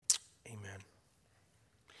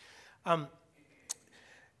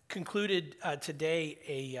Concluded today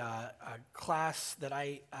a class that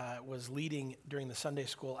I was leading during the Sunday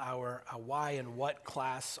school hour, a why and what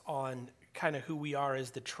class on kind of who we are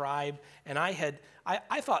as the tribe. And I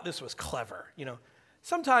thought this was clever. You know,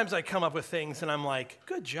 sometimes I come up with things and I'm like,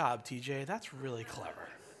 good job, TJ, that's really clever,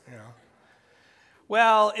 you know.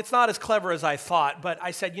 Well, it's not as clever as I thought, but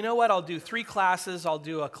I said, you know what, I'll do 3 classes. I'll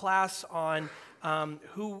do a class on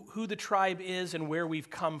who the tribe is and where we've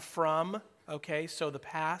come from, okay, so the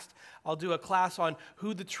past. I'll do a class on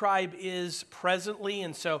who the tribe is presently,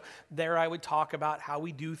 and so there I would talk about how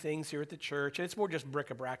we do things here at the church. And it's more just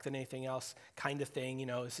bric-a-brac than anything else kind of thing, you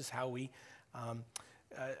know, this is how we,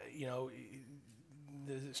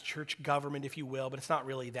 this church government, if you will, but it's not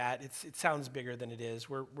really that. It sounds bigger than it is.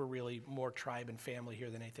 We're really more tribe and family here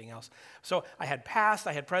than anything else. So I had past,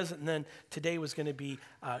 I had present, and then today was going to be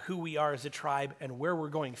who we are as a tribe and where we're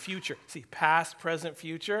going future. See, past, present,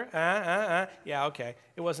 future. Yeah, okay.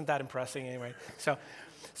 It wasn't that impressive anyway.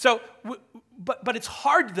 But it's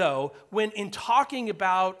hard, though, when in talking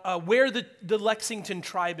about where the Lexington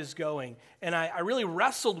tribe is going. And I really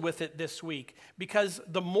wrestled with it this week because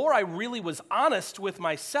the more I really was honest with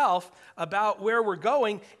myself about where we're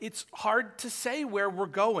going, it's hard to say where we're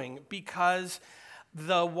going because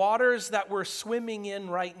the waters that we're swimming in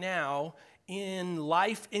right now in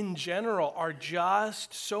life in general are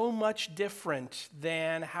just so much different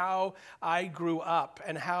than how I grew up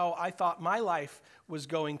and how I thought my life was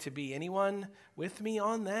going to be. Anyone with me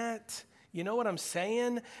on that? You know what I'm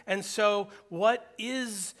saying? And so what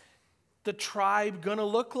is the tribe going to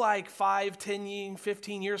look like 5, 10,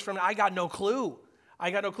 15 years from now? I got no clue.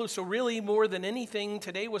 So really, more than anything,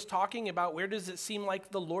 today was talking about where does it seem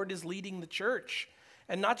like the Lord is leading the church?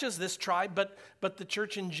 And not just this tribe, but the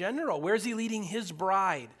church in general. Where's he leading his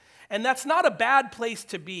bride? And that's not a bad place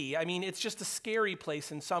to be. I mean, it's just a scary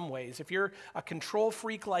place in some ways. If you're a control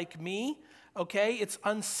freak like me, okay, it's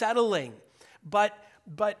unsettling. But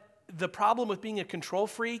the problem with being a control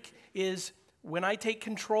freak is when I take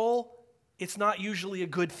control, it's not usually a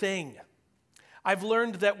good thing. I've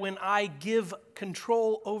learned that when I give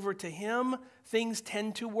control over to him, things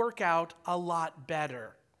tend to work out a lot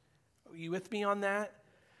better. Are you with me on that?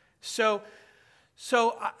 So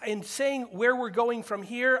in saying where we're going from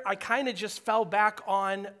here, I kind of just fell back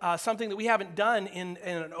on something that we haven't done in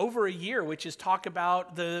over a year, which is talk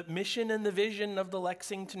about the mission and the vision of the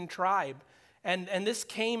Lexington tribe. And this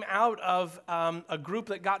came out of a group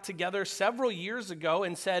that got together several years ago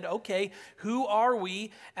and said, okay, who are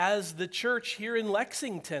we as the church here in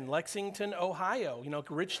Lexington, Ohio,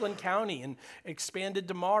 Richland County, and expanded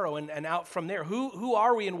tomorrow and out from there. Who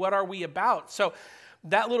are we and what are we about? So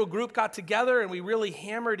that little group got together and we really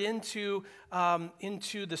hammered into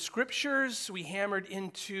the scriptures. We hammered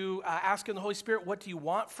into asking the Holy Spirit, what do you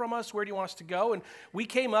want from us? Where do you want us to go? And we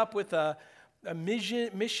came up with a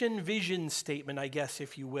mission vision statement, I guess,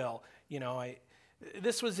 if you will.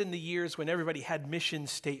 This was in the years when everybody had mission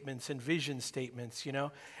statements and vision statements,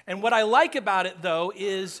 And what I like about it, though,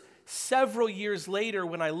 is several years later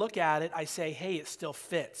when I look at it, I say, hey, it still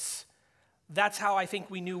fits. That's how I think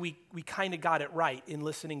we knew we kind of got it right in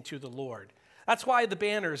listening to the Lord. That's why the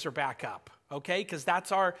banners are back up, okay? Because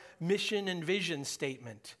that's our mission and vision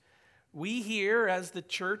statement. We here as the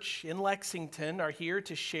church in Lexington are here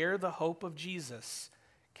to share the hope of Jesus.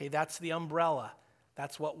 Okay, that's the umbrella.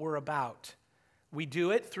 That's what we're about. We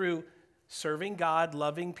do it through serving God,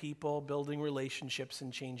 loving people, building relationships,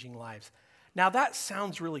 and changing lives. Now that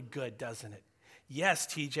sounds really good, doesn't it? Yes,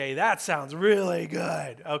 TJ, that sounds really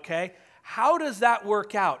good, okay? How does that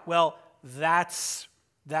work out? Well, that's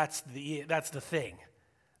the thing.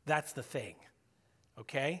 That's the thing,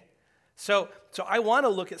 okay? So I want to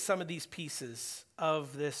look at some of these pieces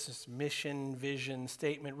of this mission, vision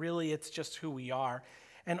statement. Really, it's just who we are.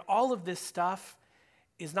 And all of this stuff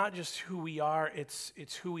is not just who we are, it's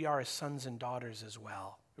who we are as sons and daughters as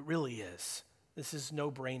well. It really is. This is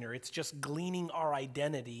no-brainer. It's just gleaning our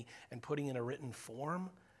identity and putting it in a written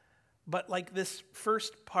form. But like this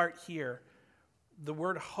first part here, the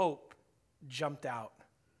word hope jumped out.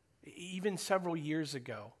 Even several years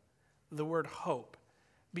ago, the word hope.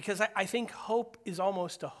 Because I think hope is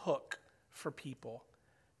almost a hook for people.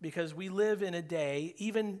 Because we live in a day,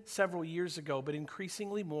 even several years ago, but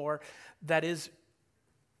increasingly more, that is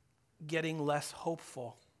getting less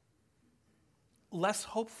hopeful. Less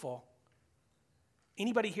hopeful.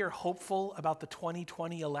 Anybody here hopeful about the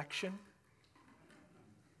 2020 election?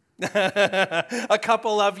 A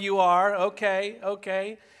couple of you are.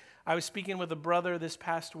 Okay. I was speaking with a brother this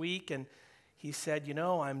past week, and he said,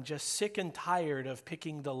 I'm just sick and tired of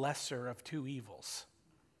picking the lesser of two evils.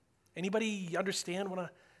 Anybody understand what I'm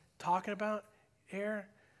talking about here?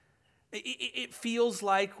 It feels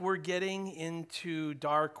like we're getting into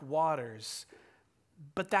dark waters,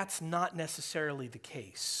 but that's not necessarily the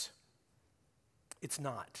case. It's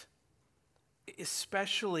not.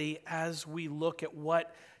 Especially as we look at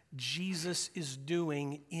what Jesus is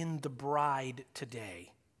doing in the bride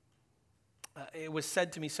today. It was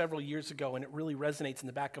said to me several years ago, and it really resonates in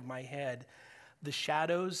the back of my head. The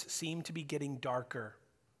shadows seem to be getting darker,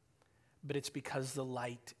 but it's because the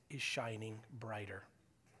light is shining brighter.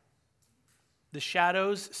 The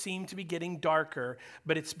shadows seem to be getting darker,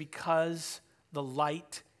 but it's because the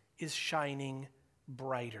light is shining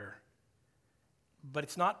brighter. But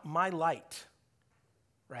it's not my light,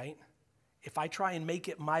 right? If I try and make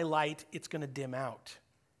it my light, it's going to dim out.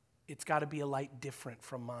 It's got to be a light different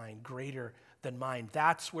from mine, greater than mine.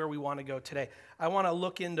 That's where we want to go today. I want to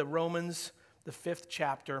look into Romans, the 5th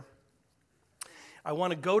chapter. I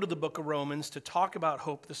want to go to the book of Romans to talk about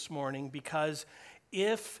hope this morning, because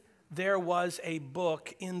if there was a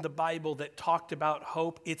book in the Bible that talked about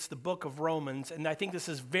hope, it's the book of Romans. And I think this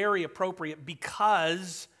is very appropriate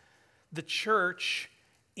because the church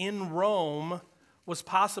in Rome was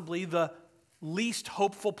possibly the least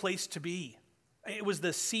hopeful place to be. It was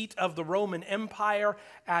the seat of the Roman Empire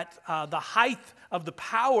at the height of the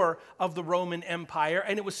power of the Roman Empire,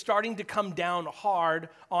 and it was starting to come down hard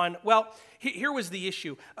on, well, here was the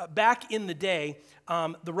issue. Back in the day,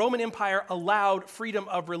 the Roman Empire allowed freedom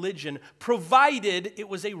of religion, provided it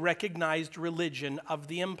was a recognized religion of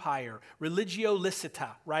the empire. Religio licita,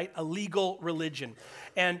 right? A legal religion.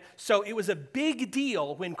 And so it was a big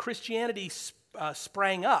deal when Christianity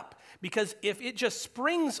sprang up, because if it just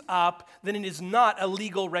springs up, then it is not a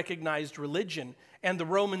legal recognized religion, and the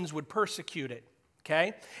Romans would persecute it,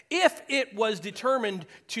 okay? If it was determined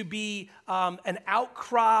to be an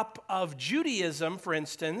outcrop of Judaism, for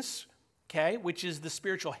instance, okay, which is the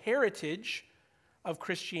spiritual heritage of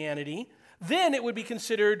Christianity, then it would be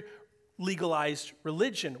considered legalized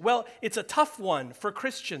religion. Well, it's a tough one for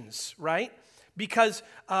Christians, right? Because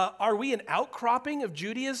are we an outcropping of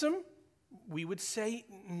Judaism? We would say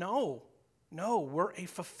no, we're a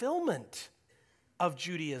fulfillment of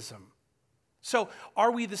Judaism. So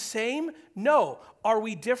are we the same? No. Are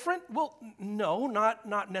we different? Well, no,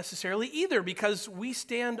 not necessarily either, because we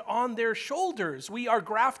stand on their shoulders. We are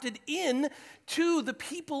grafted in to the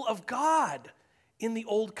people of God in the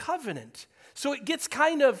Old Covenant. So it gets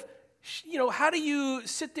kind of, how do you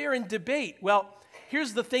sit there and debate? Well,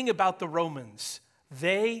 here's the thing about the Romans.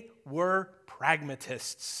 They were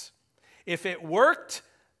pragmatists. If it worked,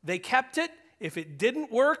 they kept it. If it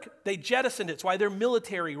didn't work, they jettisoned it. It's why their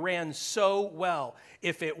military ran so well.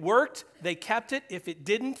 If it worked, they kept it. If it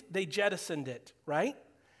didn't, they jettisoned it, right?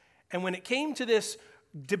 And when it came to this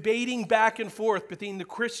debating back and forth between the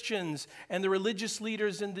Christians and the religious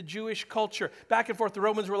leaders in the Jewish culture, back and forth, the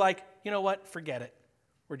Romans were like, you know what, forget it.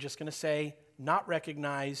 We're just going to say, not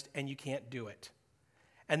recognized, and you can't do it.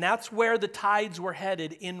 And that's where the tides were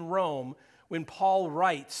headed in Rome when Paul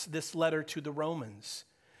writes this letter to the Romans.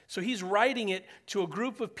 So he's writing it to a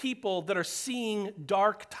group of people that are seeing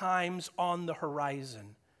dark times on the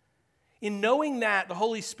horizon. In knowing that, the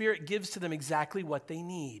Holy Spirit gives to them exactly what they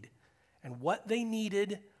need. And what they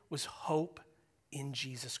needed was hope in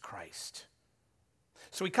Jesus Christ.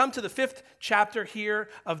 So we come to the 5th chapter here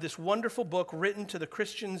of this wonderful book written to the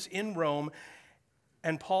Christians in Rome,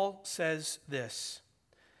 and Paul says this: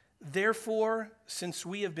 "Therefore, since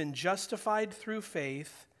we have been justified through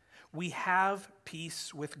faith, we have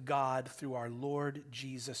peace with God through our Lord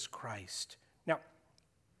Jesus Christ." Now,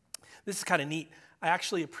 this is kind of neat. I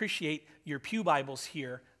actually appreciate your pew Bibles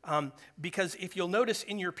here, because if you'll notice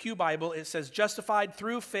in your pew Bible, it says justified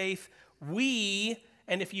through faith, we,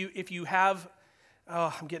 and if you have,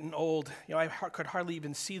 I'm getting old. I could hardly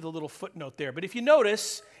even see the little footnote there. But if you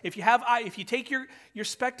notice, if you take your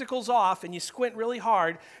spectacles off and you squint really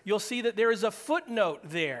hard, you'll see that there is a footnote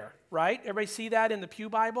there, right? Everybody see that in the pew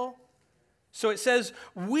Bible? So it says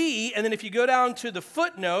we, and then if you go down to the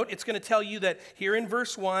footnote, it's going to tell you that here in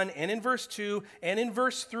verse 1 and in verse 2 and in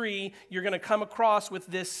verse 3, you're going to come across with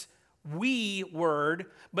this we word,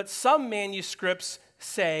 but some manuscripts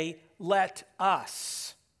say let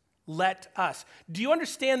us. Let us. Do you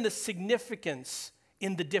understand the significance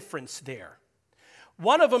in the difference there?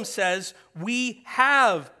 One of them says we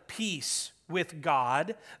have peace with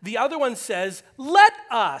God. The other one says let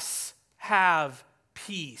us have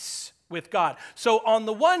peace with God. So on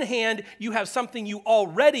the one hand, you have something you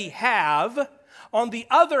already have. On the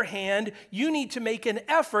other hand, you need to make an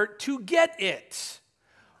effort to get it.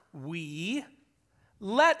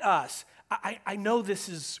 Let us. I know this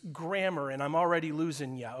is grammar and I'm already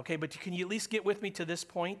losing you, okay? But can you at least get with me to this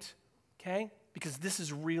point, okay? Because this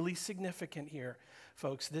is really significant here,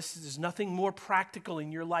 folks. This is nothing more practical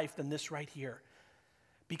in your life than this right here.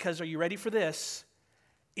 Because, are you ready for this?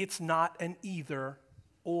 It's not an either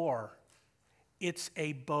or. It's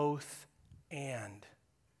a both and.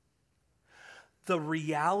 The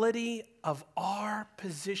reality of our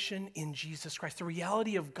position in Jesus Christ, the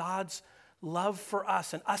reality of God's love for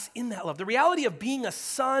us and us in that love, the reality of being a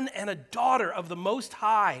son and a daughter of the Most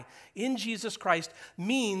High in Jesus Christ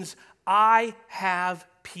means I have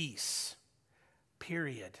peace,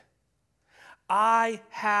 period. I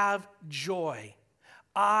have joy.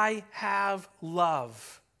 I have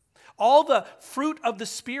love. All the fruit of the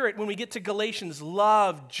Spirit, when we get to Galatians,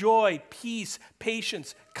 love, joy, peace,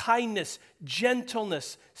 patience, kindness,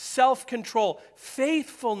 gentleness, self-control,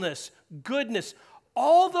 faithfulness, goodness,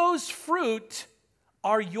 all those fruit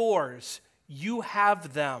are yours. You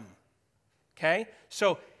have them. Okay?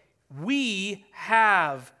 So we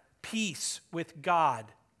have peace with God.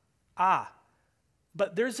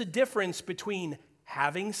 But there's a difference between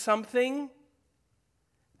having something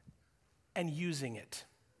and using it.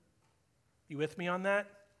 You with me on that?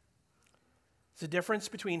 There's a difference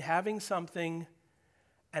between having something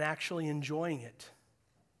and actually enjoying it.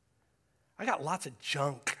 I got lots of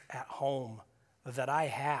junk at home that I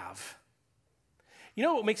have. You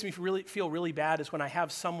know what makes me feel really bad is when I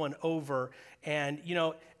have someone over and,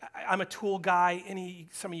 I'm a tool guy.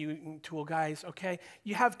 Some of you tool guys, okay?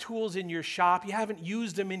 You have tools in your shop. You haven't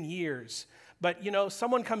used them in years. But,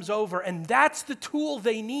 someone comes over and that's the tool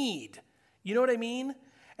they need. You know what I mean?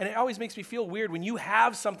 And it always makes me feel weird when you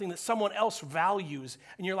have something that someone else values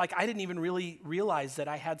and you're like, I didn't even really realize that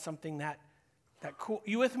I had something that cool.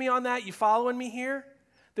 You with me on that? You following me here?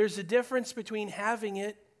 There's a difference between having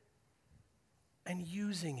it and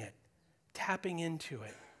using it, tapping into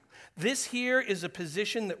it. This here is a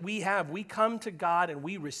position that we have. We come to God and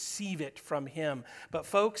we receive it from Him. But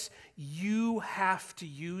folks, you have to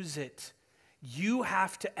use it. You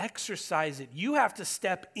have to exercise it. You have to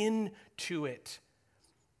step into it.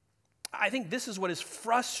 I think this is what is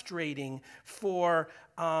frustrating for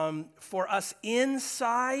us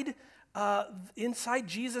inside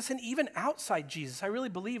Jesus and even outside Jesus. I really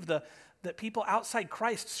believe that people outside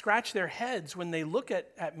Christ scratch their heads when they look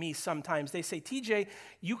at me sometimes. They say, TJ,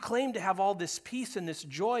 you claim to have all this peace and this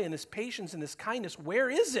joy and this patience and this kindness. Where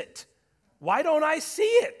is it? Why don't I see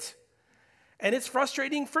it? And it's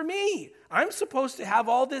frustrating for me. I'm supposed to have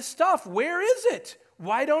all this stuff. Where is it?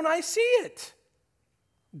 Why don't I see it?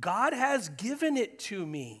 God has given it to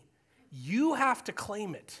me. You have to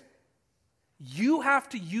claim it. You have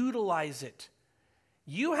to utilize it.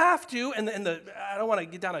 You have to, and I don't want to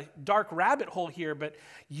get down a dark rabbit hole here, but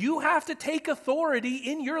you have to take authority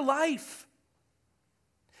in your life.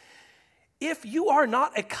 If you are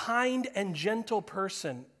not a kind and gentle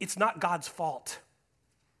person, it's not God's fault.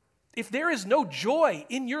 If there is no joy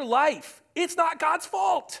in your life, it's not God's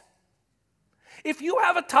fault. If you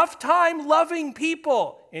have a tough time loving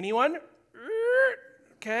people, anyone?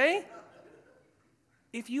 Okay?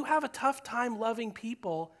 If you have a tough time loving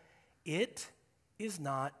people, it is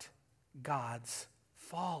not God's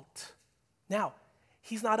fault. Now,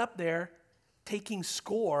 He's not up there taking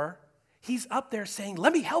score. He's up there saying,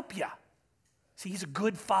 let me help you. See, He's a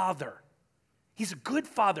good father. He's a good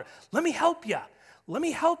father. Let me help you. Let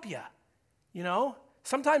me help you.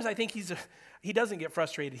 Sometimes I think he doesn't get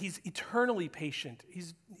frustrated. He's eternally patient.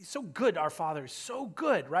 He's so good, our Father is so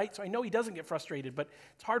good, right? So I know He doesn't get frustrated, but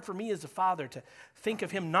it's hard for me as a father to think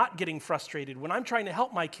of Him not getting frustrated when I'm trying to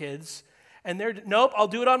help my kids and nope, I'll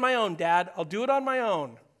do it on my own, Dad. I'll do it on my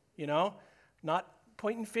own, Not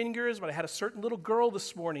pointing fingers, but I had a certain little girl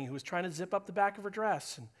this morning who was trying to zip up the back of her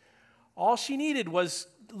dress, and all she needed was,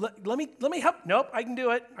 let me help. Nope, I can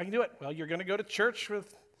do it. Well, you're going to go to church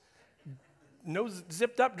with no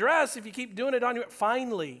zipped up dress if you keep doing it on your...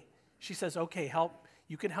 Finally, she says, okay, help.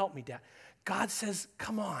 You can help me, Dad. God says,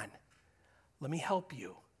 come on. Let me help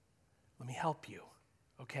you. Let me help you,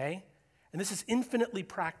 okay? And this is infinitely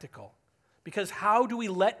practical because how do we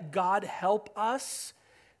let God help us?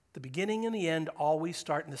 The beginning and the end always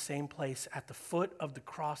start in the same place, at the foot of the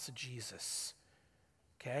cross of Jesus,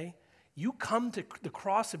 okay? You come to the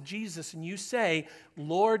cross of Jesus and you say,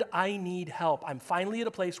 Lord, I need help. I'm finally at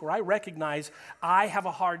a place where I recognize I have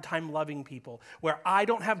a hard time loving people, where I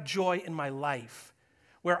don't have joy in my life,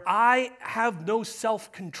 where I have no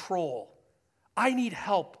self-control. I need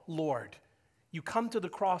help, Lord. You come to the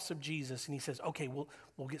cross of Jesus and He says, okay,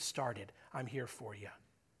 we'll get started. I'm here for you.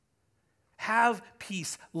 have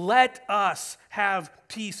peace. Let us have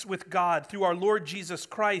peace with God through our Lord Jesus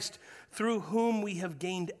Christ, through whom we have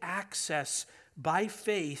gained access by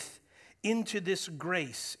faith into this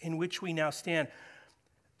grace in which we now stand.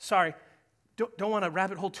 Sorry, don't want to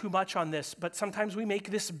rabbit hole too much on this, but sometimes we make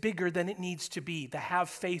this bigger than it needs to be, the have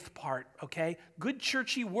faith part, okay? Good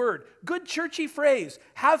churchy word, good churchy phrase,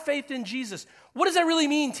 have faith in Jesus. What does that really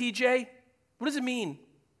mean, TJ? What does it mean?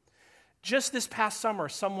 Just this past summer,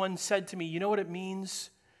 someone said to me, you know what it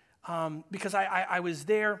means? Because I was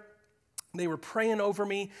there, they were praying over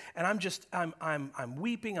me, and I'm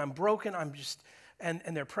weeping, I'm broken,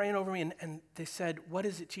 and they're praying over me, and they said, what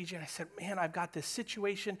is it, TJ? And I said, man, I've got this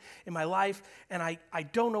situation in my life, and I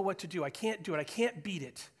don't know what to do. I can't do it. I can't beat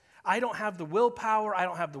it. I don't have the willpower. I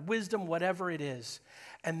don't have the wisdom, whatever it is.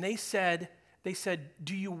 And they said,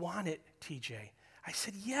 do you want it, TJ? I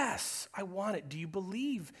said, yes, I want it. Do you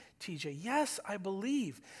believe, TJ? Yes, I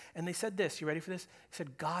believe. And they said this, you ready for this? They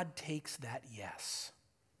said, God takes that yes.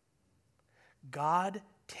 God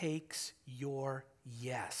takes your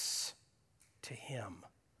yes to him.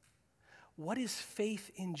 What is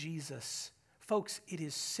faith in Jesus? Folks, it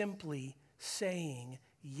is simply saying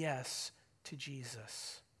yes to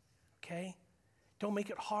Jesus, okay? Don't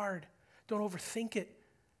make it hard. Don't overthink it,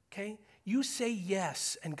 okay? You say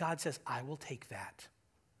yes, and God says, I will take that.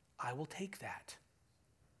 I will take that.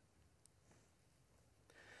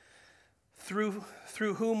 Through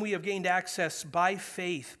whom we have gained access by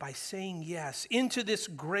faith, by saying yes, into this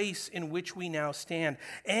grace in which we now stand.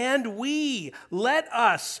 And let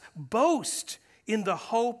us boast in the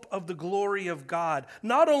hope of the glory of God.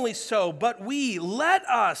 Not only so, but let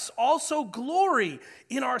us also glory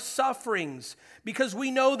in our sufferings, because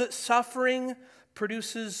we know that suffering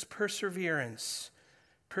produces perseverance.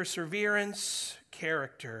 Perseverance,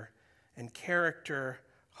 character, and character,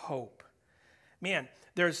 hope. Man,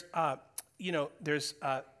 there's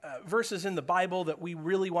verses in the Bible that we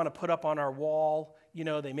really want to put up on our wall. You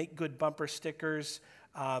know, they make good bumper stickers,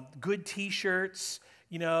 good T-shirts.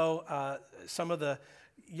 You know, some of the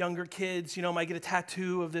younger kids, might get a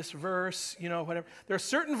tattoo of this verse, whatever. There are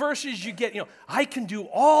certain verses you get, I can do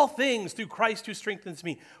all things through Christ who strengthens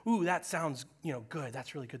me. Ooh, that sounds, good.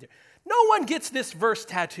 That's really good there. No one gets this verse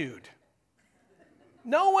tattooed.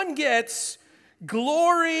 No one gets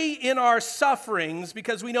glory in our sufferings,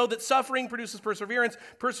 because we know that suffering produces perseverance,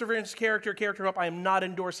 perseverance, character, character, hope. I am not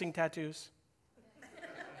endorsing tattoos.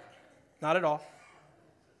 Not at all.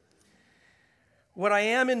 What I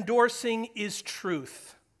am endorsing is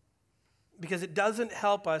truth, because it doesn't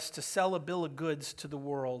help us to sell a bill of goods to the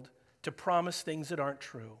world, to promise things that aren't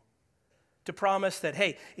true. To promise that,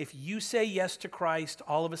 hey, if you say yes to Christ,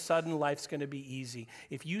 all of a sudden life's going to be easy.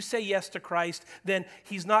 If you say yes to Christ, then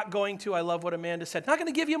he's not going to, I love what Amanda said, not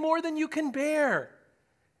going to give you more than you can bear.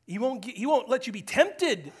 He won't let you be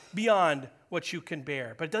tempted beyond what you can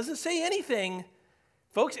bear. But it doesn't say anything.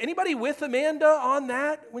 Folks, anybody with Amanda on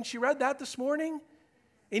that when she read that this morning?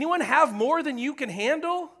 Anyone have more than you can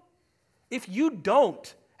handle? If you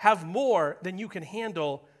don't have more than you can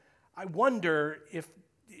handle, I wonder if,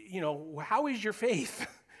 how is your faith?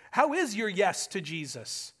 How is your yes to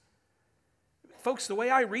Jesus? Folks, the way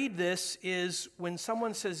I read this is when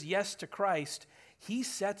someone says yes to Christ, he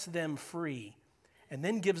sets them free and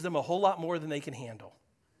then gives them a whole lot more than they can handle.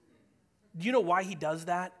 Do you know why he does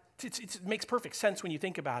that? It makes perfect sense when you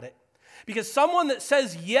think about it. Because someone that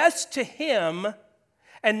says yes to him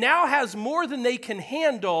and now has more than they can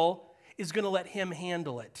handle is going to let him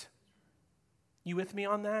handle it. You with me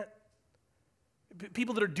on that?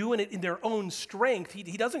 People that are doing it in their own strength, he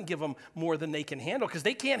doesn't give them more than they can handle, because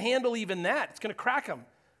they can't handle even that. It's going to crack them,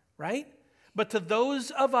 right? But to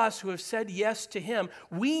those of us who have said yes to him,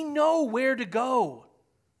 we know where to go.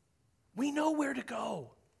 We know where to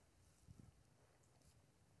go.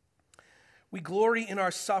 We glory in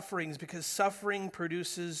our sufferings because suffering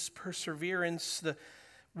produces perseverance. The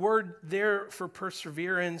word there for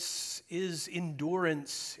perseverance is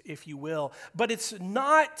endurance, if you will. But it's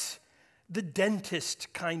not the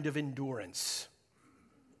dentist kind of endurance.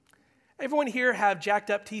 Everyone here have jacked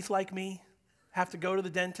up teeth like me? Have to go to the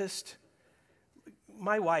dentist?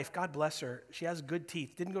 My wife, God bless her, she has good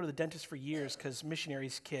teeth. Didn't go to the dentist for years because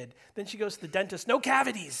missionary's kid. Then she goes to the dentist, no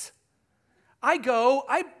cavities. I go,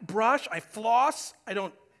 I brush, I floss, I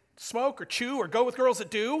don't smoke or chew or go with girls that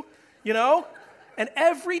do, And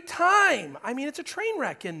every time, it's a train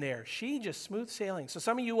wreck in there. She just smooth sailing. So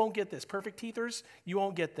some of you won't get this. Perfect teethers, you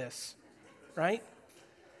won't get this, right?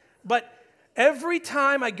 But every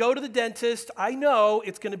time I go to the dentist, I know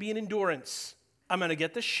it's going to be an endurance. I'm going to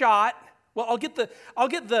get the shot, Well, I'll get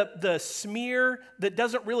the smear that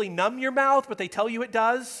doesn't really numb your mouth, but they tell you it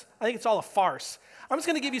does. I think it's all a farce. I'm just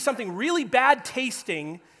going to give you something really bad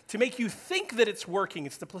tasting to make you think that it's working.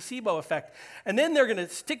 It's the placebo effect. And then they're going to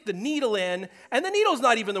stick the needle in, and the needle's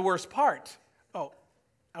not even the worst part. Oh,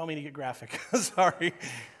 I don't mean to get graphic. Sorry.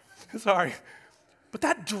 But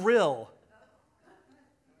that drill.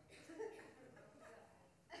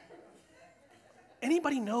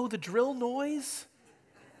 Anybody know the drill noise?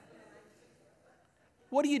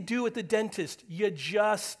 What do you do at the dentist? You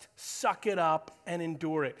just suck it up and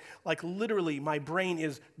endure it. Like literally, my brain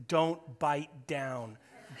is, don't bite down.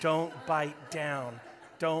 Don't bite down.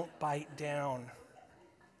 Don't bite down.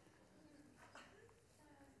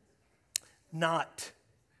 Not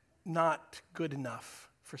good enough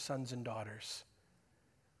for sons and daughters.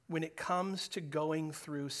 When it comes to going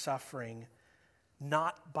through suffering,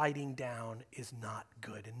 not biting down is not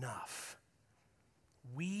good enough.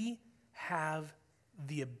 We have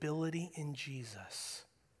the ability in Jesus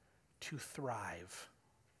to thrive.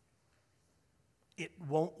 It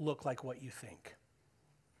won't look like what you think.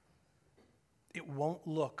 It won't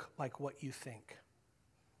look like what you think.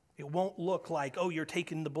 It won't look like, oh, you're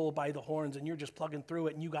taking the bull by the horns and you're just plugging through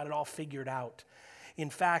it and you got it all figured out. In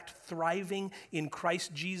fact, thriving in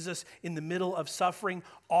Christ Jesus in the middle of suffering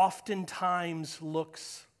oftentimes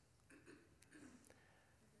looks,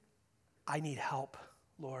 I need help,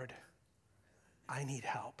 Lord. I need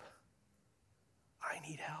help. I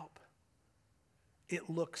need help. It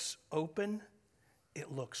looks open.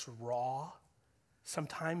 It looks raw.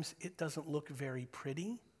 Sometimes it doesn't look very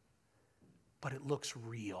pretty, but it looks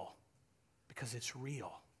real because it's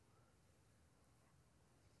real.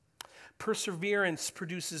 Perseverance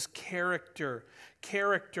produces character,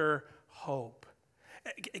 hope.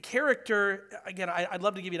 Character, again, I'd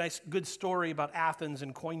love to give you a nice, good story about Athens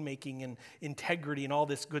and coin making and integrity and all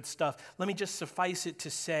this good stuff. Let me just suffice it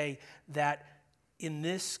to say that in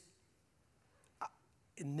this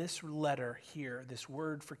letter here, this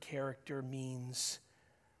word for character means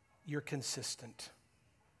you're consistent.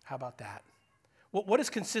 How about that? What does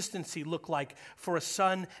consistency look like for a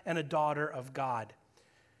son and a daughter of God?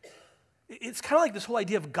 It's kind of like this whole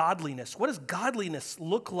idea of godliness. What does godliness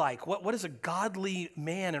look like? What does a godly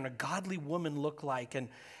man and a godly woman look like?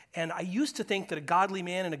 And I used to think that a godly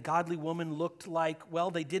man and a godly woman looked like,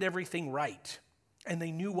 well, they did everything right and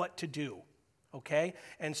they knew what to do. Okay?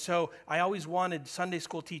 And so I always wanted Sunday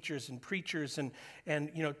school teachers and preachers and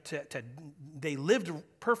you know, they lived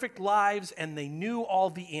perfect lives and they knew all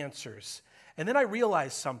the answers. And then I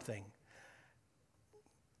realized something.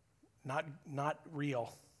 Not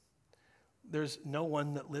real. There's no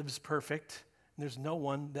one that lives perfect. There's no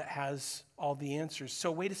one that has all the answers.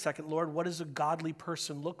 So wait a second, Lord, what does a godly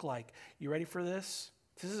person look like? You ready for this?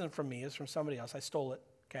 This isn't from me, it's from somebody else. I stole it,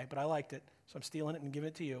 okay, but I liked it, so I'm stealing it and giving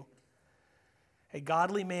it to you. A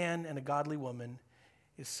godly man and a godly woman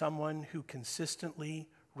is someone who consistently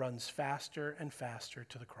runs faster and faster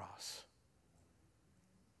to the cross.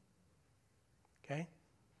 Okay?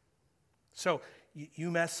 So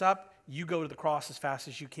you mess up, you go to the cross as fast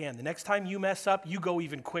as you can. The next time you mess up, you go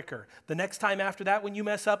even quicker. The next time after that, when you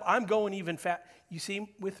mess up, I'm going even fast. You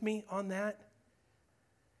see with me on that?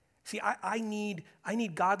 See, I need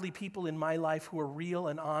godly people in my life who are real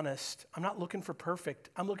and honest. I'm not looking for perfect.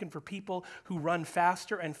 I'm looking for people who run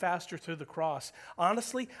faster and faster through the cross.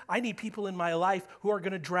 Honestly, I need people in my life who are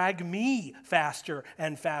going to drag me faster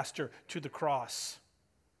and faster to the cross.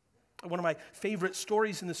 One of my favorite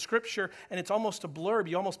stories in the scripture, and it's almost a blurb,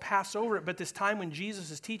 you almost pass over it, but this time when Jesus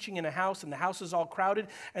is teaching in a house and the house is all crowded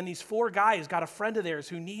and these four guys got a friend of theirs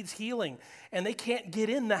who needs healing and they can't get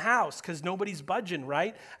in the house because nobody's budging,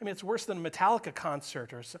 right? I mean, it's worse than a Metallica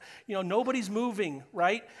concert or, nobody's moving,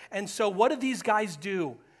 right? And so what do these guys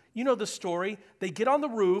do? You know the story. They get on the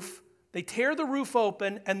roof, they tear the roof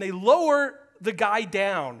open, and they lower the guy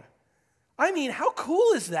down. I mean, how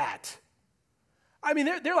cool is that? I mean,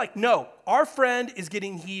 they're like, no, our friend is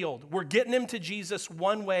getting healed. We're getting him to Jesus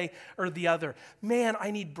one way or the other. Man,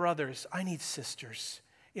 I need brothers, I need sisters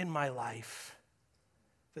in my life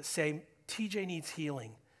that say, TJ needs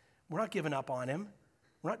healing. We're not giving up on him.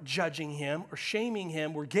 We're not judging him or shaming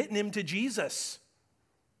him. We're getting him to Jesus.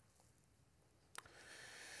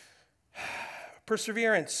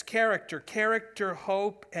 Perseverance, character,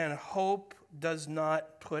 hope, and hope does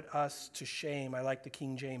not put us to shame. I like the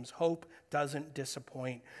King James. Hope doesn't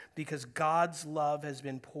disappoint because God's love has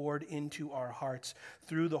been poured into our hearts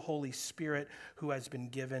through the Holy Spirit who has been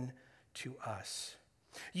given to us.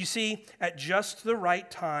 You see, at just the right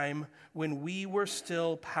time, when we were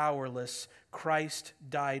still powerless, Christ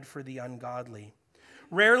died for the ungodly.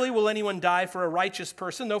 Rarely will anyone die for a righteous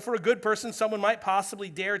person, though for a good person someone might possibly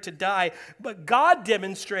dare to die. But God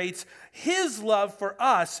demonstrates his love for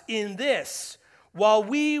us in this: while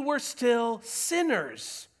we were still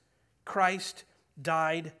sinners, Christ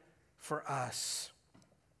died for us.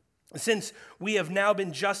 Since we have now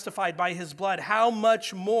been justified by his blood, how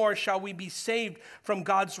much more shall we be saved from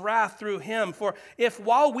God's wrath through him? For if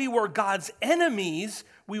while we were God's enemies,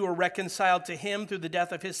 we were reconciled to him through the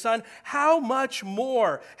death of his Son, how much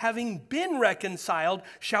more, having been reconciled,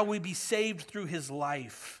 shall we be saved through his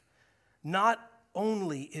life? Not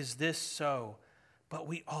only is this so, but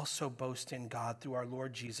we also boast in God through our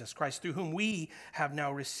Lord Jesus Christ, through whom we have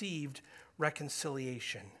now received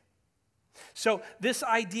reconciliation. So this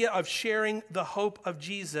idea of sharing the hope of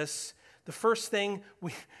Jesus, the first thing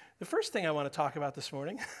I want to talk about this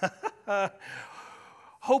morning,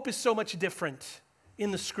 hope is so much different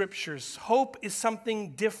in the scriptures. Hope is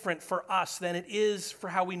something different for us than it is for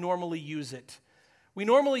how we normally use it. We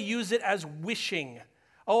normally use it as wishing.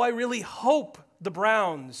 Oh, I really hope the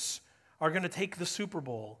Browns are going to take the Super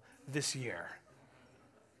Bowl this year,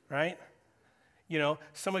 right? You know,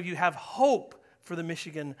 some of you have hope for the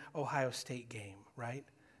Michigan-Ohio State game, right?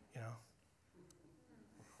 You know.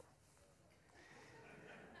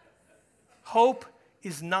 Hope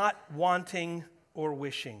is not wanting or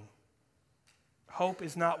wishing. Hope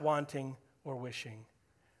is not wanting or wishing.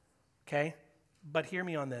 Okay? But hear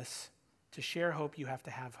me on this. To share hope, you have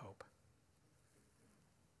to have hope.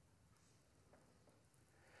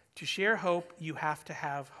 To share hope, you have to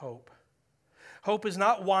have hope. Hope is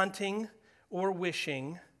not wanting or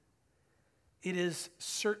wishing. It is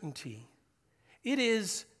certainty. It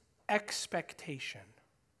is expectation.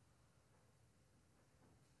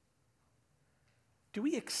 Do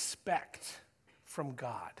we expect from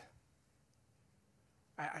God?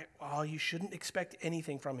 You shouldn't expect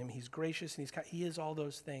anything from him. He's gracious and he is all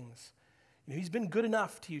those things. You know, he's been good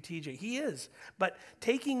enough to you, TJ. He is. But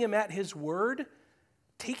taking him at his word,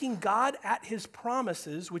 taking God at his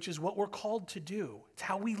promises, which is what we're called to do. It's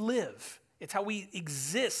how we live. It's how we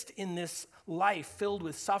exist in this life filled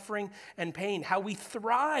with suffering and pain, how we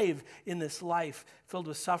thrive in this life filled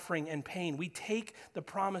with suffering and pain. We take the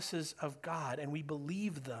promises of God and we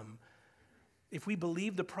believe them. If we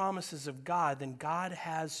believe the promises of God, then God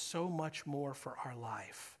has so much more for our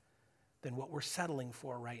life than what we're settling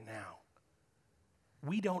for right now.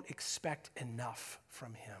 We don't expect enough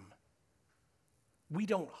from him. We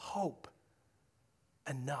don't hope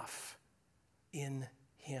enough in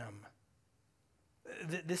him.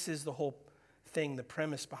 This is the whole thing, the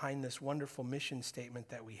premise behind this wonderful mission statement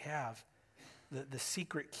that we have, the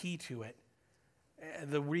secret key to it,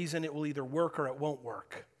 the reason it will either work or it won't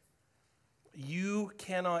work. You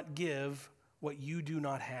cannot give what you do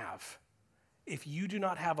not have. If you do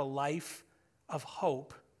not have a life of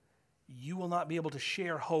hope, you will not be able to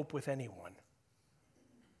share hope with anyone.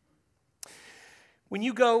 When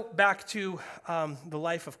you go back to the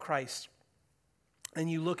life of Christ, and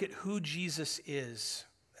you look at who Jesus is,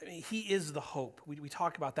 I mean, he is the hope. We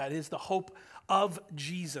talk about that. It is the hope of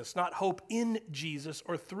Jesus, not hope in Jesus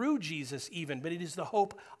or through Jesus even, but it is the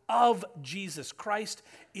hope of Jesus. Christ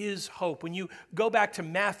is hope. When you go back to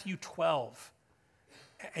Matthew 12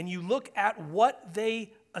 and you look at what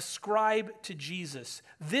they ascribe to Jesus,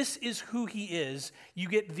 this is who he is, you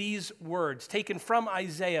get these words, taken from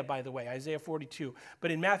Isaiah, by the way, Isaiah 42.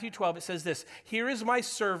 But in Matthew 12, it says this: "Here is my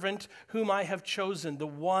servant whom I have chosen, the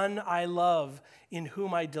one I love, in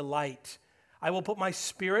whom I delight. I will put my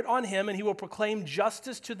spirit on him, and he will proclaim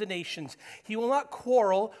justice to the nations. He will not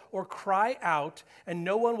quarrel or cry out, and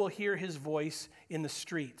no one will hear his voice in the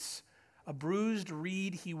streets. A bruised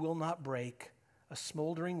reed he will not break, a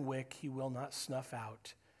smoldering wick he will not snuff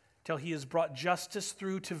out, till he has brought justice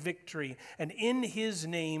through to victory. And in his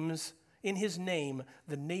name,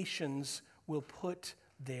 the nations will put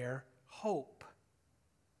their hope."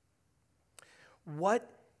 What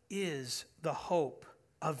is the hope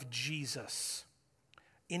of Jesus?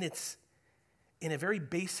 In a very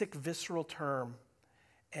basic, visceral term,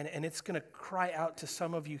 and it's going to cry out to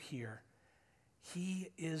some of you here.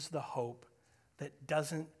 He is the hope that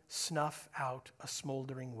doesn't snuff out a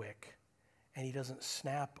smoldering wick, and he doesn't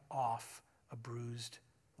snap off a bruised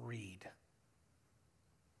reed.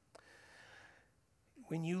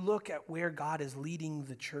 When you look at where God is leading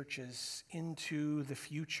the churches into the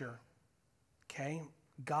future, okay,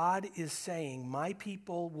 God is saying, my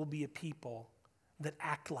people will be a people that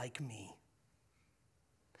act like me.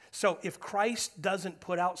 So if Christ doesn't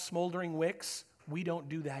put out smoldering wicks, we don't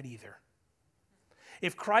do that either.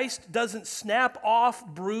 If Christ doesn't snap off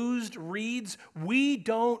bruised reeds, we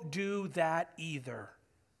don't do that either.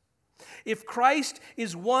 If Christ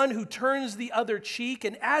is one who turns the other cheek,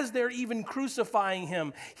 and as they're even crucifying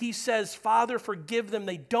him, he says, Father, forgive them,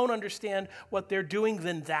 they don't understand what they're doing,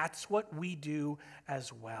 then that's what we do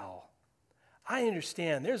as well. I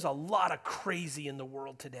understand there's a lot of crazy in the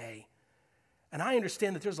world today. And I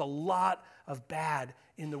understand that there's a lot of bad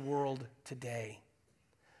in the world today.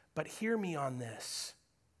 But hear me on this.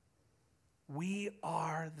 We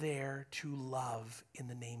are there to love in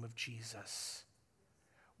the name of Jesus.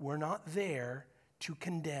 We're not there to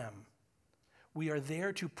condemn. We are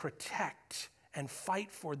there to protect and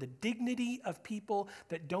fight for the dignity of people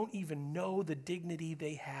that don't even know the dignity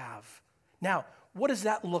they have. Now, what does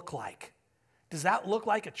that look like? Does that look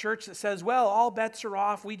like a church that says, well, all bets are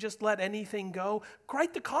off, we just let anything go?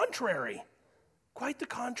 Quite the contrary. Quite the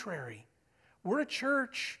contrary. We're a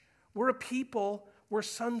church, we're a people, we're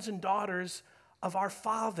sons and daughters of our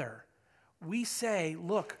Father. We say,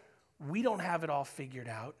 look, we don't have it all figured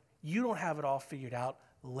out. You don't have it all figured out.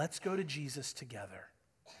 Let's go to Jesus together.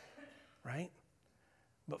 Right?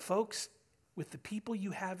 But folks, with the people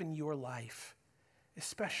you have in your life,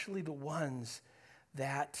 especially the ones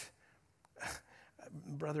that,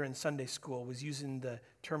 brother in Sunday school was using the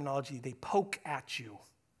terminology, they poke at you.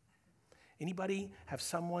 Anybody have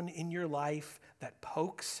someone in your life that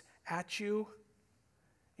pokes at you?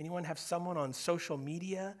 Anyone have someone on social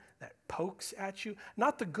media that pokes at you?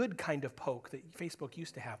 Not the good kind of poke that Facebook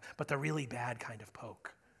used to have, but the really bad kind of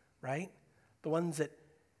poke, right? The ones that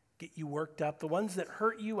get you worked up, the ones that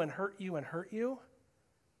hurt you and hurt you and hurt you.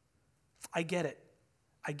 I get it.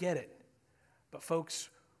 I get it. But folks,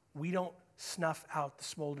 we don't snuff out the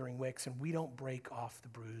smoldering wicks and we don't break off the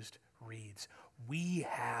bruised reeds. We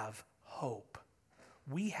have hope.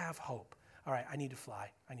 We have hope. All right, I need to fly.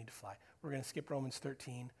 We're going to skip Romans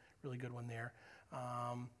 13. Really good one there.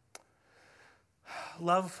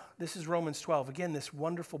 Love, this is Romans 12. Again, this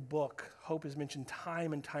wonderful book. Hope is mentioned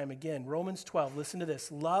time and time again. Romans 12, listen to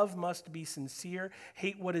this. Love must be sincere.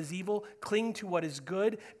 Hate what is evil. Cling to what is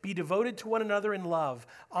good. Be devoted to one another in love.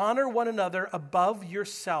 Honor one another above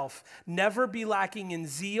yourself. Never be lacking in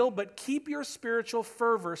zeal, but keep your spiritual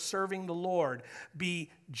fervor serving the Lord. Be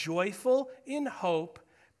joyful in hope,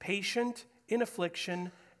 patient in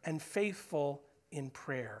affliction, and faithful in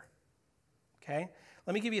prayer. Okay?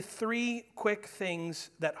 Let me give you 3 quick things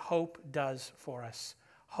that hope does for us.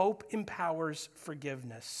 Hope empowers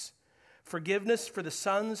forgiveness. Forgiveness for the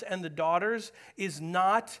sons and the daughters is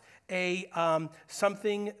not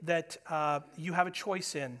something that you have a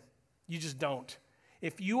choice in. You just don't.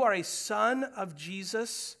 If you are a son of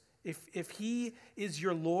Jesus, if he is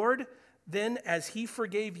your Lord, then as he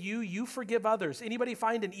forgave you, you forgive others. Anybody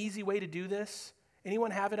find an easy way to do this?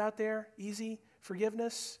 Anyone have it out there? Easy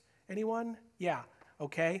forgiveness? Anyone? Yeah.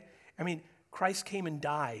 Okay? I mean, Christ came and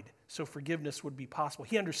died so forgiveness would be possible.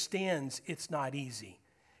 He understands it's not easy.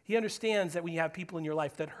 He understands that when you have people in your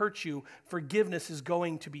life that hurt you, forgiveness is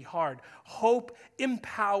going to be hard. Hope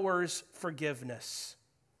empowers forgiveness.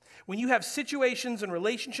 When you have situations and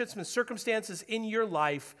relationships and circumstances in your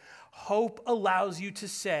life, hope allows you to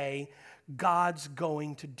say, God's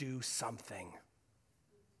going to do something.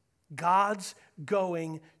 God's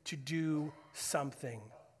going to do something.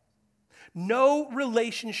 No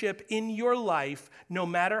relationship in your life, no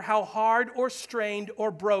matter how hard or strained or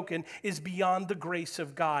broken, is beyond the grace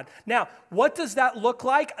of God. Now, what does that look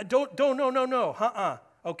like? No.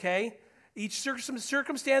 Okay? Each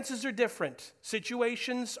circumstances are different.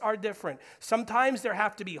 Situations are different. Sometimes there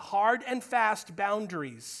have to be hard and fast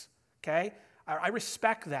boundaries. Okay? I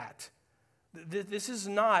respect that. This is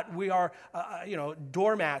not, we are,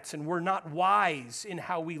 doormats and we're not wise in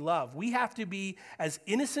how we love. We have to be as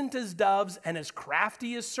innocent as doves and as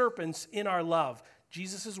crafty as serpents in our love.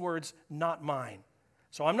 Jesus' words, not mine.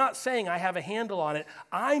 So I'm not saying I have a handle on it.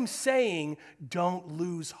 I'm saying don't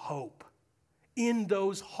lose hope. In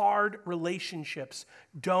those hard relationships,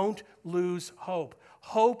 don't lose hope.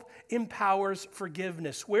 Hope empowers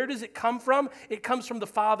forgiveness. Where does it come from? It comes from the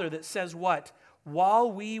Father that says what?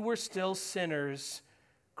 While we were still sinners,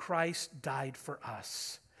 Christ died for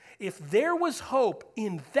us. If there was hope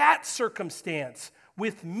in that circumstance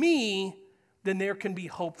with me, then there can be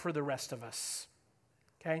hope for the rest of us.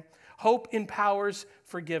 Okay? Hope empowers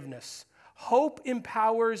forgiveness. Hope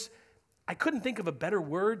empowers, I couldn't think of a better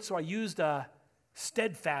word, so I used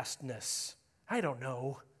steadfastness. I don't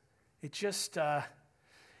know. It just,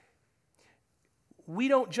 we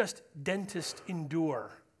don't just dentist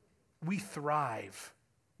endure. We thrive.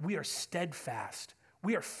 We are steadfast.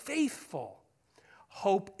 We are faithful.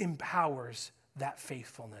 Hope empowers that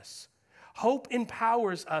faithfulness. Hope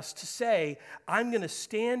empowers us to say, I'm going to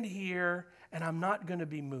stand here and I'm not going to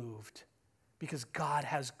be moved because God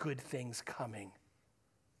has good things coming.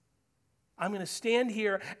 I'm going to stand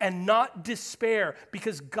here and not despair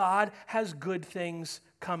because God has good things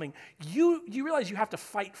coming. You realize you have to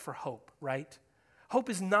fight for hope, right? Hope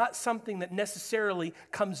is not something that necessarily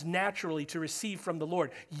comes naturally to receive from the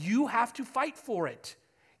Lord. You have to fight for it.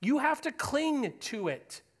 You have to cling to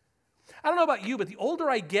it. I don't know about you, but the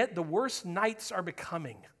older I get, the worse nights are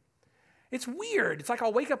becoming. It's weird. It's like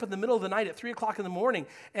I'll wake up in the middle of the night at 3 o'clock in the morning,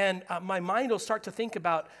 and my mind will start to think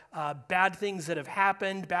about bad things that have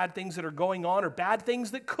happened, bad things that are going on, or bad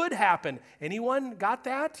things that could happen. Anyone got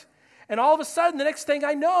that? And all of a sudden, the next thing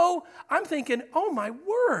I know, I'm thinking, oh my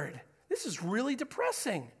word, this is really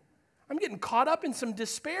depressing. I'm getting caught up in some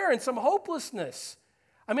despair and some hopelessness.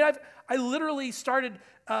 I mean, I literally started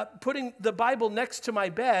putting the Bible next to my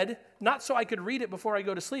bed, not so I could read it before I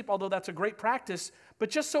go to sleep, although that's a great practice, but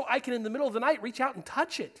just so I can, in the middle of the night, reach out and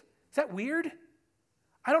touch it. Is that weird?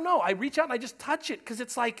 I don't know. I reach out and I just touch it because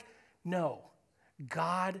it's like, no,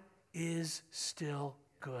 God is still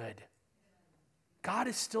good. God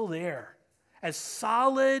is still there. As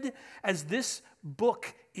solid as this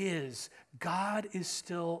book is, God is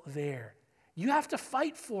still there. You have to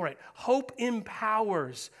fight for it. Hope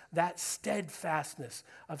empowers that steadfastness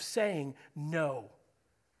of saying no.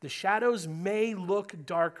 The shadows may look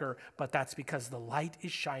darker, but that's because the light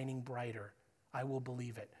is shining brighter. I will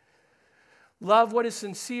believe it. Love what is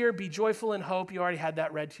sincere, be joyful in hope. You already had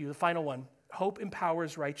that read to you. The final one, hope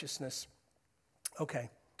empowers righteousness. Okay.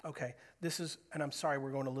 This is, and I'm sorry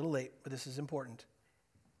we're going a little late, but this is important.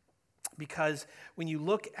 Because when you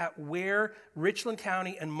look at where Richland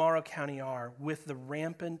County and Morrow County are with the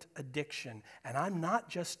rampant addiction, and I'm not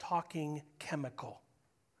just talking chemical,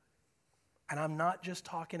 and I'm not just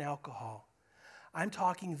talking alcohol, I'm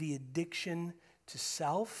talking the addiction to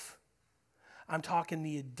self, I'm talking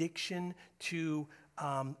the addiction to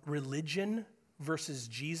religion versus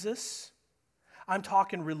Jesus, I'm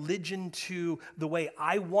talking religion to the way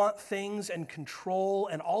I want things and control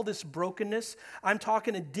and all this brokenness. I'm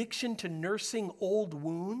talking addiction to nursing old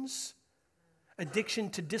wounds, addiction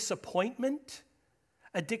to disappointment,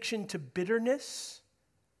 addiction to bitterness,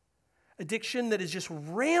 addiction that is just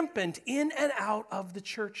rampant in and out of the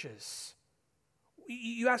churches.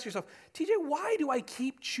 You ask yourself, TJ, why do I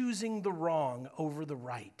keep choosing the wrong over the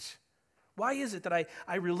right? Why is it that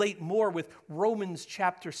I relate more with Romans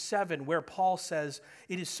chapter 7, where Paul says,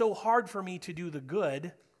 it is so hard for me to do the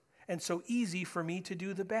good and so easy for me to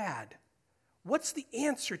do the bad? What's the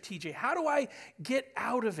answer, TJ? How do I get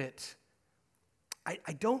out of it?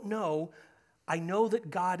 I don't know. I know that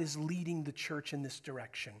God is leading the church in this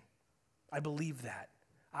direction. I believe that.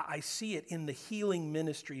 I see it in the healing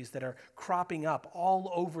ministries that are cropping up all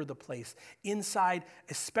over the place, inside,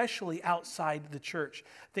 especially outside the church.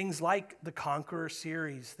 Things like the Conqueror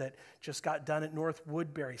series that just got done at North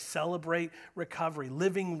Woodbury, Celebrate Recovery,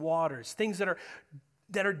 Living Waters, things that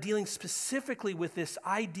are dealing specifically with this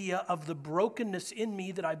idea of the brokenness in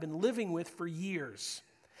me that I've been living with for years.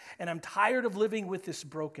 And I'm tired of living with this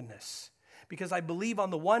brokenness. Because I believe on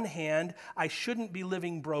the one hand, I shouldn't be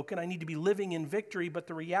living broken. I need to be living in victory. But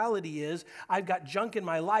the reality is, I've got junk in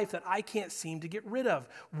my life that I can't seem to get rid of.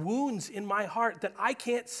 Wounds in my heart that I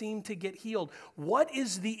can't seem to get healed. What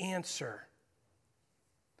is the answer?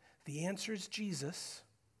 The answer is Jesus.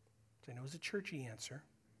 Which I know is a churchy answer.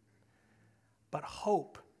 But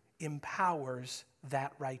hope empowers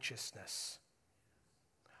that righteousness.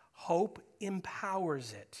 Hope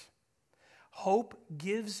empowers it. Hope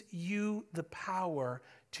gives you the power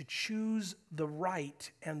to choose the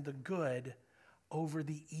right and the good over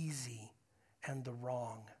the easy and the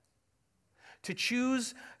wrong. To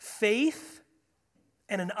choose faith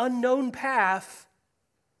and an unknown path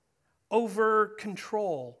over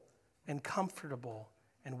control and comfortable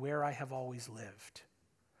and where I have always lived.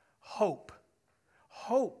 Hope,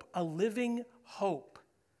 a living hope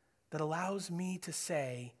that allows me to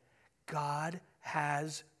say, God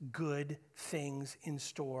has good things in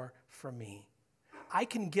store for me. I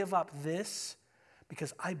can give up this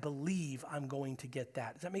because I believe I'm going to get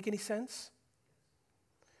that. Does that make any sense?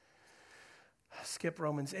 Skip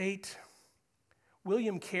Romans 8.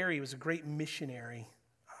 William Carey was a great missionary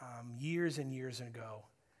years and years ago.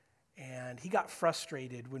 And he got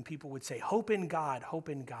frustrated when people would say, hope in God, hope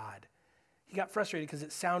in God. He got frustrated because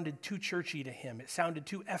it sounded too churchy to him. It sounded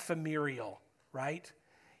too ephemeral, right?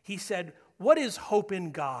 He said, what is hope in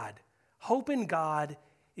God? Hope in God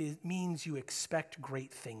means you expect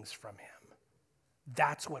great things from him.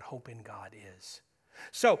 That's what hope in God is.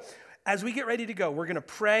 So as we get ready to go, we're going to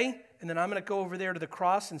pray, and then I'm going to go over there to the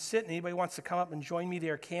cross and sit, and anybody wants to come up and join me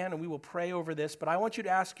there can, and we will pray over this. But I want you to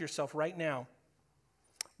ask yourself right now,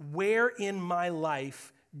 where in my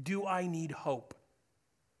life do I need hope?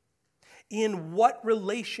 In what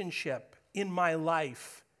relationship in my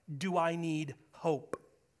life do I need hope?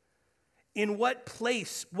 In what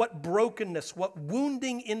place, what brokenness, what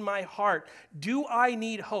wounding in my heart do I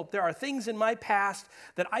need hope? There are things in my past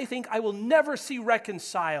that I think I will never see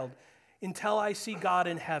reconciled until I see God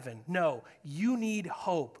in heaven. No, you need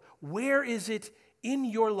hope. Where is it in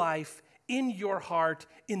your life, in your heart,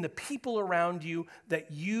 in the people around you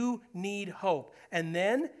that you need hope? And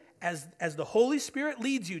then, as the Holy Spirit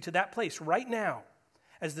leads you to that place right now,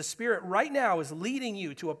 as the Spirit right now is leading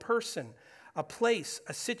you to a person, a place,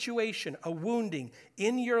 a situation, a wounding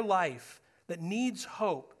in your life that needs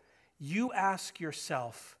hope, you ask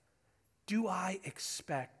yourself, do I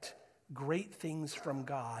expect great things from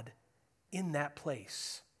God in that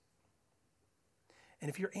place? And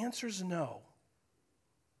if your answer is no,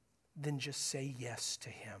 then just say yes to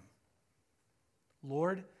Him.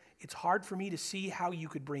 Lord, it's hard for me to see how you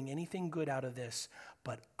could bring anything good out of this,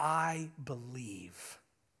 but I believe.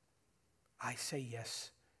 I say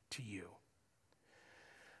yes to you.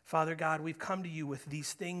 Father God, we've come to you with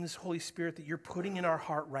these things, Holy Spirit, that you're putting in our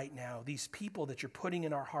heart right now, these people that you're putting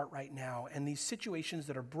in our heart right now, and these situations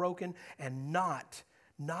that are broken and not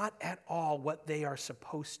at all what they are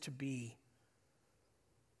supposed to be.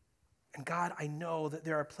 And God, I know that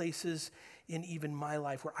there are places in even my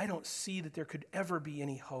life where I don't see that there could ever be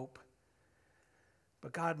any hope.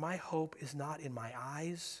 But God, my hope is not in my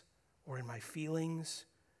eyes or in my feelings,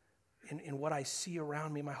 in what I see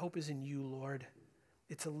around me. My hope is in you, Lord.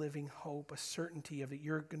 It's a living hope, a certainty of that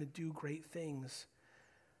you're going to do great things.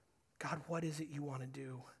 God, what is it you want to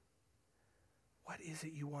do? What is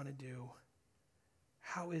it you want to do?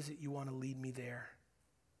 How is it you want to lead me there?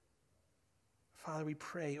 Father, we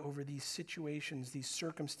pray over these situations, these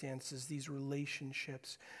circumstances, these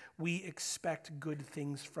relationships. We expect good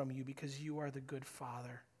things from you because you are the good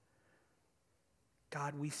Father.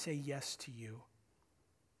 God, we say yes to you,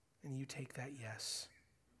 and you take that yes.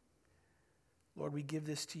 Lord, we give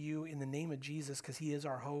this to you in the name of Jesus because he is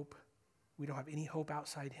our hope. We don't have any hope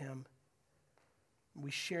outside him. We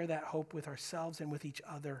share that hope with ourselves and with each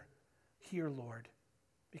other here, Lord,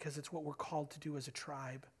 because it's what we're called to do as a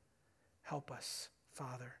tribe. Help us,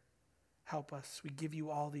 Father. Help us. We give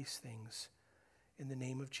you all these things in the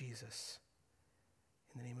name of Jesus.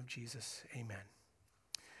 In the name of Jesus, amen.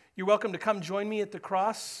 You're welcome to come join me at the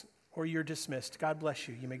cross, or you're dismissed. God bless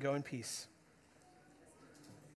you. You may go in peace.